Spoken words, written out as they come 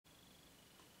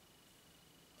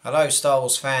Hello Star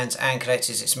Wars fans and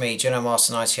collectors, it's me, Jedi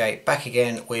Master 98, back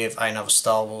again with another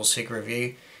Star Wars figure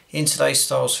review. In today's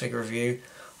Star Wars figure review,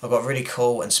 I've got a really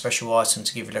cool and special item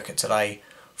to give you a look at today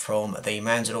from the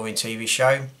Mandalorian TV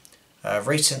show.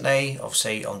 Recently,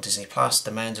 obviously on Disney Plus, The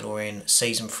Mandalorian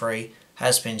Season 3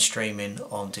 has been streaming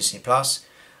on Disney Plus.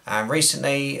 And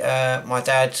recently, my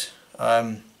dad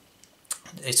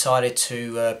decided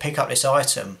to pick up this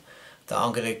item that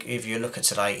I'm going to give you a look at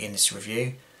today in this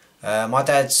review. My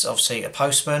dad's obviously a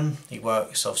postman. He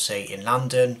works obviously in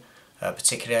London,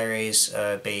 particular areas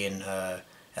being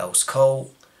Earls Court,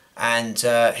 and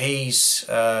his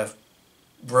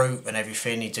route and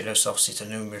everything, he delivers obviously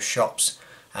to numerous shops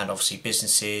and obviously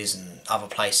businesses and other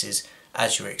places,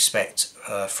 as you would expect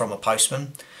from a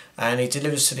postman. And he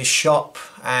delivers to this shop,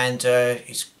 and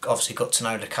he's obviously got to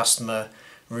know the customer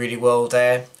really well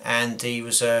there. And he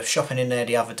was shopping in there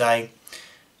the other day,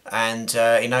 and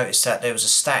he noticed that there was a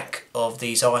stack of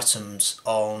these items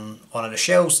on one of the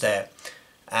shelves there.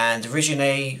 And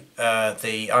originally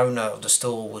the owner of the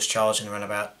store was charging around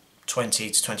about £20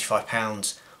 to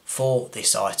 £25 for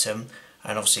this item,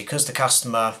 and obviously because the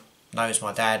customer knows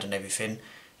my dad and everything,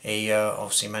 he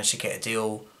obviously managed to get a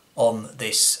deal on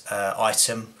this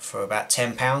item for about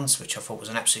 £10, which I thought was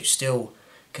an absolute steal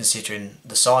considering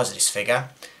the size of this figure.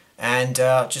 And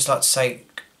I'd just like to say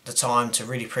the time to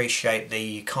really appreciate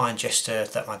the kind gesture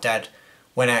that my dad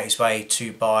went out his way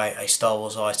to buy a Star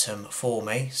Wars item for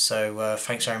me. So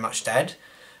thanks very much, Dad.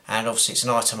 And obviously it's an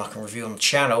item I can review on the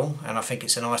channel, and I think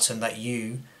it's an item that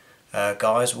you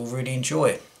guys will really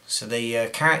enjoy. So the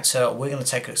character we're going to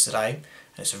take a look at today,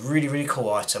 and it's a really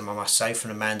cool item, I must say,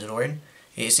 from The Mandalorian.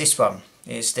 It is this one.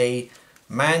 It's the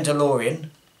Mandalorian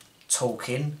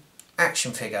talking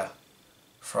action figure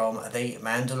from the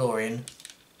Mandalorian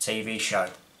TV show.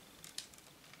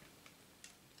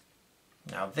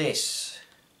 Now this,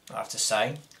 I have to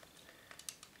say,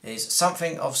 is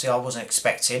something obviously I wasn't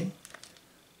expecting,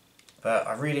 but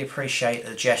I really appreciate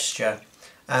the gesture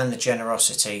and the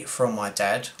generosity from my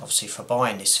dad, obviously, for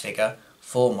buying this figure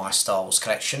for my Star Wars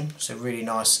collection. It's a really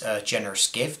nice generous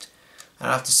gift, and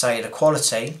I have to say the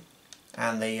quality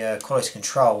and the quality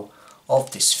control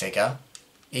of this figure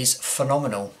is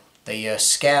phenomenal. The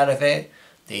scale of it,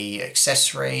 the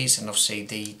accessories, and obviously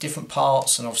the different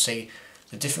parts, and obviously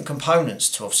the different components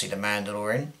to obviously the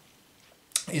Mandalorian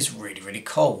is really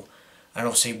cool. And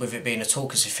obviously with it being a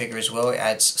talkative figure as well, it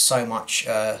adds so much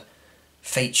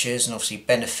features and obviously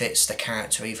benefits the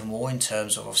character even more in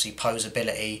terms of obviously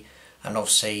posability and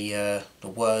obviously the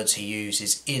words he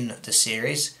uses in the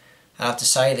series. And I have to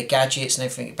say the gadgets and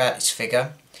everything about this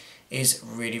figure is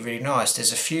really nice.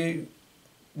 There's a few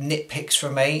nitpicks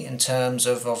from me in terms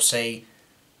of obviously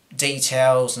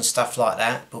details and stuff like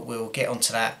that, but we'll get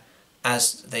onto that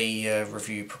as the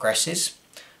review progresses.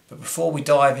 But before we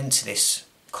dive into this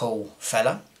cool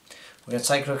fella, we're going to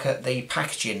take a look at the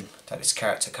packaging that this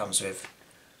character comes with.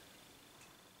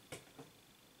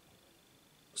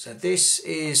 So this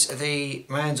is the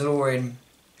Mandalorian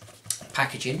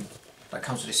packaging that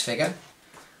comes with this figure.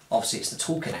 Obviously it's the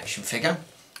talking action figure,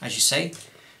 as you see.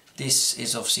 This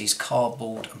is obviously his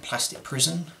cardboard and plastic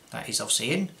prison that he's obviously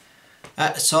in.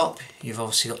 At the top you've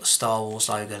obviously got the Star Wars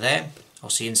logo there.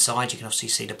 Obviously inside you can obviously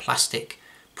see the plastic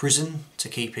prison to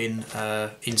keep in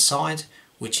inside,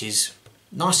 which is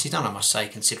nicely done, I must say,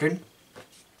 considering.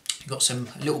 You've got some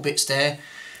little bits there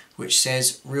which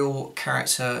says real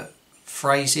character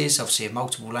phrases, obviously in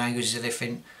multiple languages and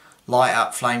everything. Light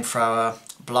up, flamethrower,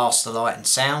 blast the light and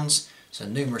sounds. So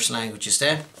numerous languages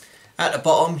there. At the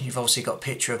bottom you've obviously got a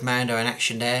picture of Mando in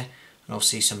action there, and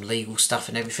obviously some legal stuff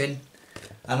and everything.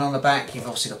 And on the back you've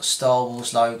obviously got the Star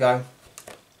Wars logo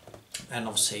and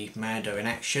obviously Mando in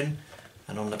action.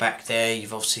 And on the back there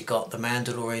you've obviously got the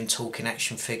Mandalorian talking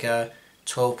action figure,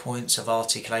 12 points of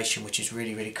articulation, which is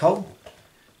really cool.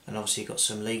 And obviously you've got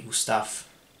some legal stuff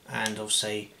and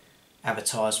obviously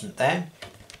advertisement there.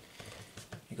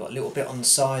 You've got a little bit on the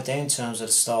side there in terms of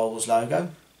the Star Wars logo,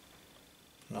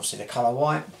 and obviously the colour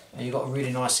white, and you've got a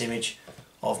really nice image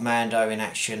of Mando in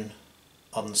action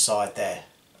on the side there.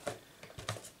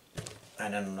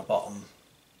 And then on the bottom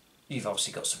you've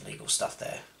obviously got some legal stuff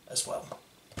there as well.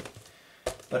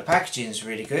 But the packaging is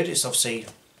really good. It's obviously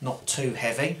not too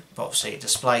heavy, but obviously it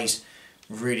displays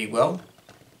really well.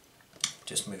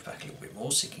 Just move back a little bit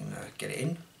more so you can get it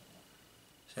in.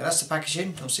 So that's the packaging.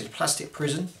 Obviously the plastic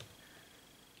prison,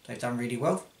 they've done really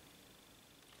well.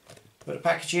 But the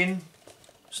packaging,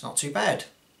 it's not too bad.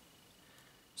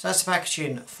 So that's the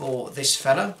packaging for this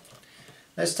fella.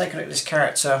 Let's take a look at this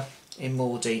character in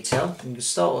more detail. We can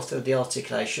start off with the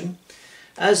articulation.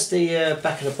 As the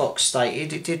back of the box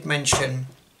stated, it did mention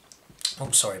Oh,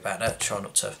 sorry about that, try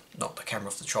not to knock the camera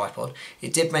off the tripod.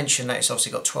 It did mention that it's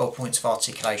obviously got 12 points of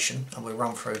articulation, and we'll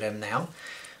run through them now.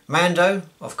 Mando,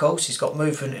 of course, he's got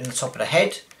movement in the top of the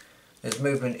head. There's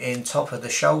movement in top of the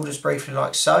shoulders briefly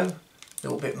like so. A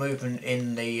little bit movement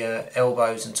in the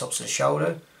elbows and tops of the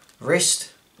shoulder.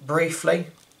 Wrist, brief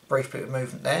bit of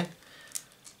movement there.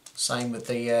 Same with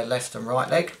the left and right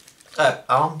leg.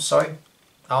 Arm,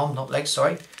 not leg,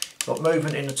 sorry. Got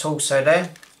movement in the torso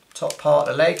there. Top part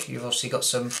of the leg, you've obviously got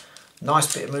some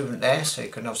nice bit of movement there, so you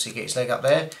can obviously get his leg up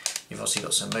there. You've obviously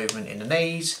got some movement in the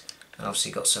knees, and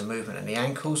obviously got some movement in the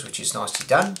ankles, which is nicely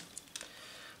done.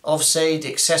 Obviously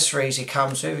the accessories he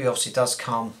comes with, he obviously does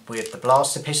come with the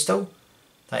blaster pistol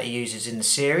that he uses in the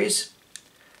series,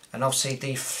 and obviously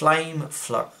the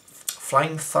flamethrower,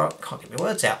 can't get my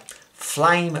words out,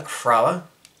 flamethrower.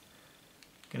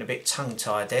 Getting a bit tongue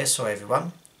tied there, sorry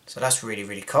everyone. So that's really,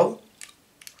 really cool.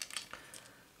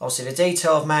 Obviously the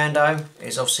detail of Mando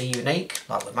is obviously unique,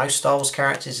 like with most Star Wars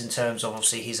characters, in terms of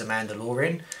obviously he's a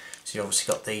Mandalorian. So you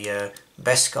obviously got the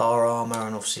Beskar armour,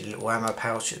 and obviously the little ammo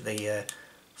pouch at the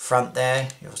front there.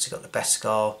 You obviously got the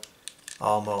Beskar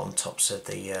armour on tops of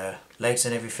the legs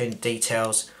and everything.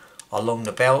 Details along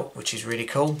the belt, which is really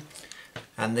cool.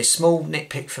 And the small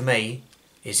nitpick for me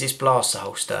is this blaster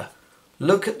holster.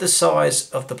 Look at the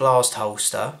size of the blast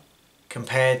holster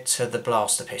compared to the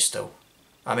blaster pistol.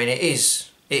 I mean, it is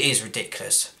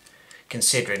ridiculous,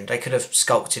 considering they could have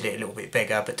sculpted it a little bit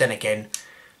bigger, but then again,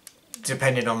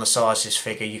 depending on the size of this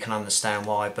figure, you can understand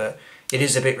why. But it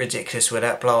is a bit ridiculous where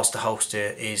that blaster holster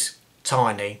is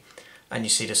tiny, and you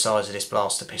see the size of this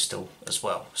blaster pistol as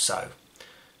well. So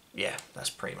yeah, that's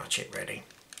pretty much it really.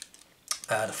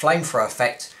 The flamethrower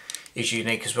effect is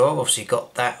unique as well. Obviously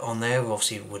got that on there,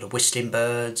 obviously with the whistling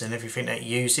birds and everything that it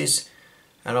uses.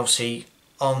 And obviously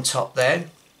on top there,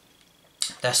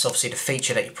 that's obviously the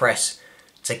feature that you press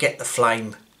to get the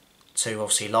flame to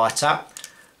obviously light up.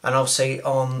 And obviously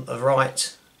on the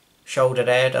right shoulder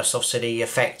there, that's obviously the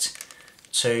effect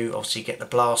to obviously get the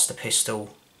blaster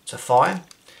pistol to fire.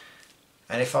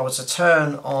 And if I was to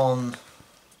turn on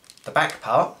the back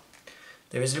part,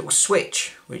 there is a little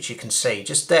switch which you can see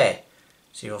just there.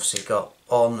 So you've obviously got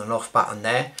on and off button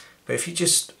there, but if you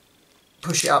just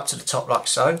push it up to the top like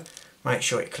so, make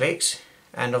sure it clicks.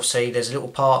 And obviously there's a little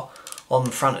part on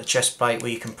the front of the chest plate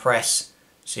where you can press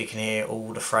so you can hear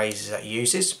all the phrases that he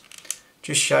uses.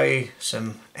 Just show you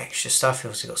some extra stuff.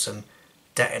 You've also got some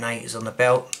detonators on the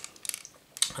belt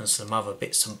and some other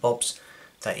bits and bobs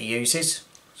that he uses.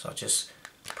 So I just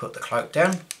put the cloak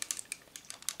down.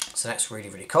 So that's really,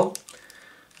 really cool.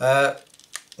 I'm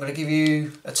going to give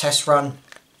you a test run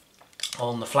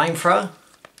on the flamethrower.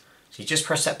 So you just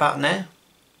press that button there.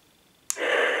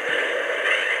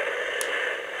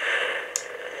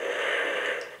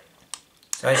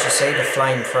 So as you see, the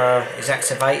flamethrower is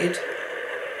activated.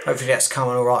 Hopefully that's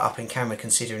coming alright up in camera,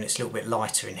 considering it's a little bit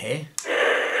lighter in here.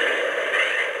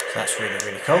 So that's really,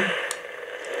 really cool.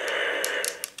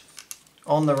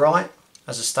 On the right,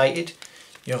 as I stated,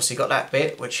 you obviously got that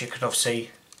bit which you can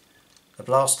obviously, the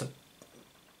blaster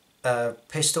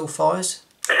pistol fires.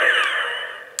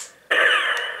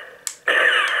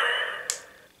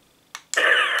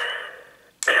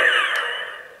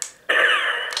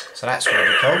 So that's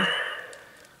really cool.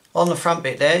 On the front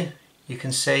bit there, you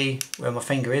can see where my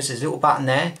finger is. There's a little button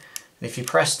there, and if you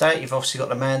press that, you've obviously got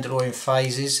the Mandalorian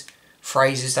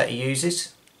phrases that he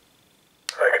uses.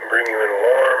 I can bring you in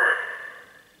warm,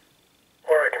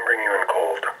 or I can bring you in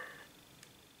cold.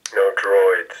 No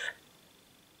droids.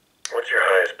 What's your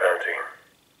highest bounty?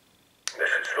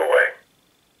 This is the way.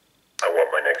 I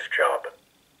want my next job.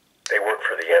 They work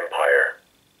for the Empire.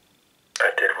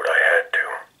 I did what I had to.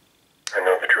 I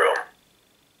know the drill.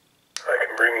 I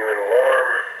can bring you in warm,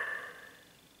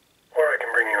 or I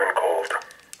can bring you in cold.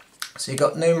 So you've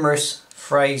got numerous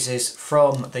phrases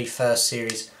from the first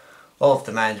series of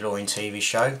the Mandalorian TV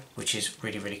show, which is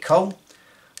really, really cool.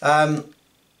 Like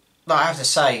I have to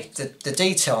say, the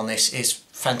detail on this is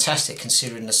fantastic,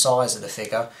 considering the size of the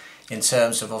figure, in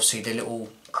terms of obviously the little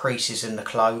creases in the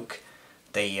cloak,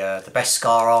 the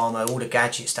Beskar armour, all the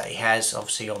gadgets that he has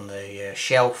obviously on the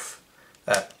shelf,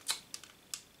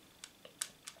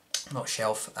 not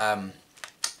shelf,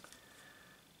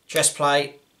 chest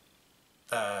plate,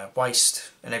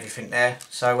 waist and everything there.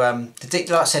 So like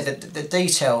I said, the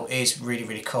detail is really,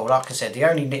 really cool. Like I said, the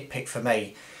only nitpick for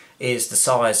me is the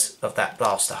size of that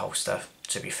blaster holster,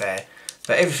 to be fair.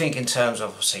 But everything in terms of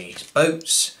obviously his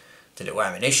boots, the little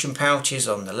ammunition pouches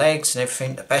on the legs and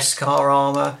everything, the Beskar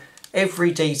armour,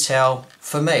 every detail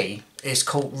for me is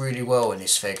caught really well in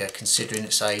this figure, considering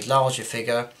it's a larger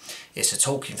figure, it's a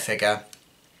talking figure.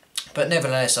 But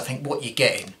nevertheless, I think what you're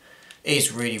getting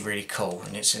is really, really cool,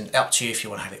 and it's up to you if you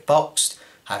want to have it boxed,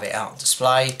 have it out on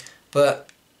display, but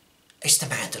it's The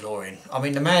Mandalorian. I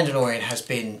mean, The Mandalorian has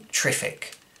been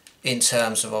terrific in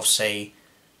terms of obviously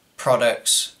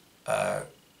products,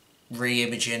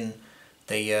 re-imaging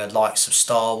the likes of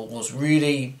Star Wars,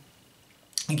 really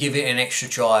give it an extra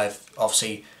drive,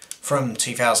 obviously from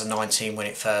 2019 when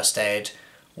it first aired,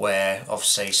 where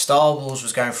obviously Star Wars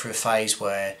was going through a phase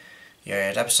where you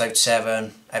had episode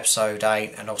 7, episode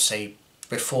 8, and obviously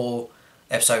before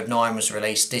episode 9 was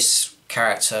released, this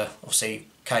character obviously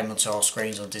came onto our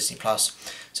screens on Disney+.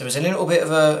 So it was a little bit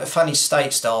of a funny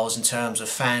state, Star Wars, in terms of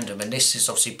fandom, and this has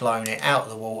obviously blown it out of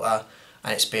the water,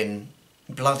 and it's been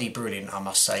bloody brilliant, I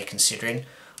must say, considering.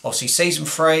 Obviously season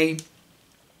 3,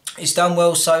 it's done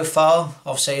well so far.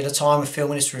 Obviously at the time of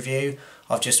filming this review,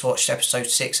 I've just watched episode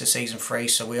 6 of season 3,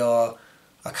 so we are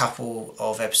a couple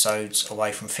of episodes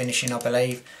away from finishing, I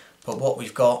believe. But what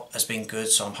we've got has been good,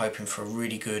 so I'm hoping for a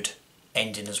really good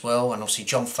ending as well. And obviously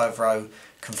Jon Favreau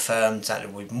confirmed that there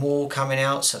will be more coming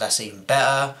out, so that's even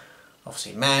better.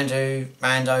 Obviously Mando,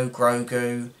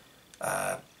 Grogu,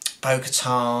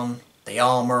 Bo-Katan, the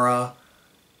Armourer,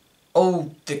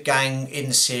 all the gang in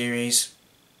the series,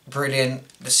 brilliant.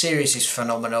 The series is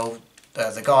phenomenal.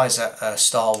 The guys at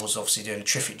Star Wars obviously doing a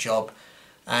terrific job,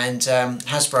 and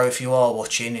Hasbro, if you are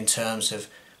watching, in terms of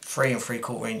 3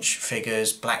 3/4 inch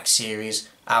figures, Black Series,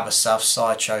 other stuff,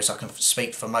 sideshows, I can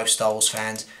speak for most Star Wars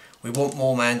fans, we want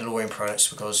more Mandalorian products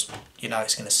because you know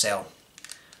it's going to sell.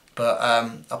 But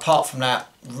apart from that,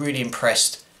 really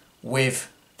impressed with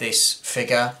this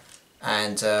figure,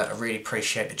 and I really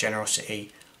appreciate the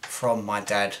generosity from my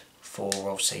dad for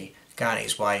obviously going out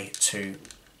his way to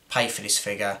pay for this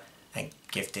figure and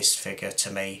give this figure to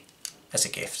me as a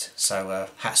gift. So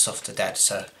hats off to Dad,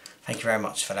 so thank you very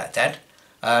much for that, Dad.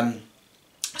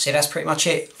 So that's pretty much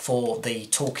it for the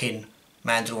talking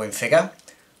Mandalorian figure.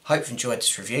 Hope you've enjoyed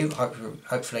this review.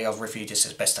 Hopefully I've reviewed this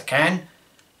as best I can,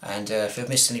 and if I've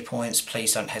missed any points,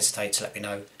 please don't hesitate to let me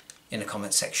know in the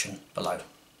comment section below.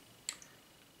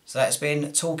 So that's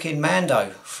been Talking Mando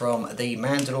from the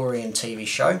Mandalorian TV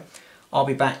show. I'll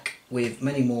be back with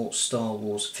many more Star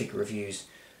Wars figure reviews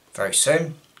very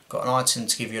soon. Got an item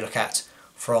to give you a look at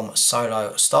from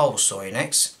Solo Star Wars Story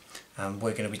next.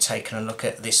 We're going to be taking a look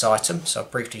at this item, so I'll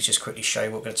briefly just quickly show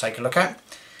you what we're going to take a look at.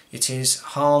 It is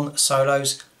Han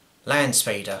Solo's Land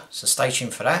Speeder, so stay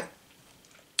tuned for that.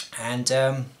 And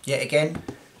yet again,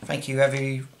 thank you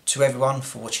to everyone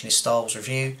for watching this Star Wars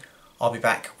review. I'll be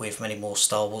back with many more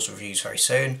Star Wars reviews very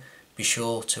soon. Be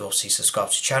sure to obviously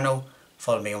subscribe to the channel,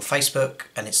 follow me on Facebook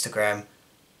and Instagram,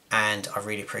 and I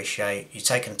really appreciate you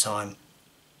taking the time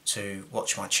to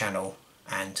watch my channel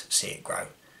and see it grow.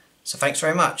 So thanks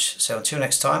very much. So until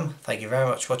next time, thank you very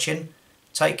much for watching.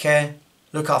 Take care,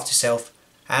 look after yourself,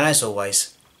 and as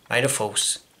always, may the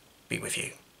Force be with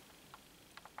you.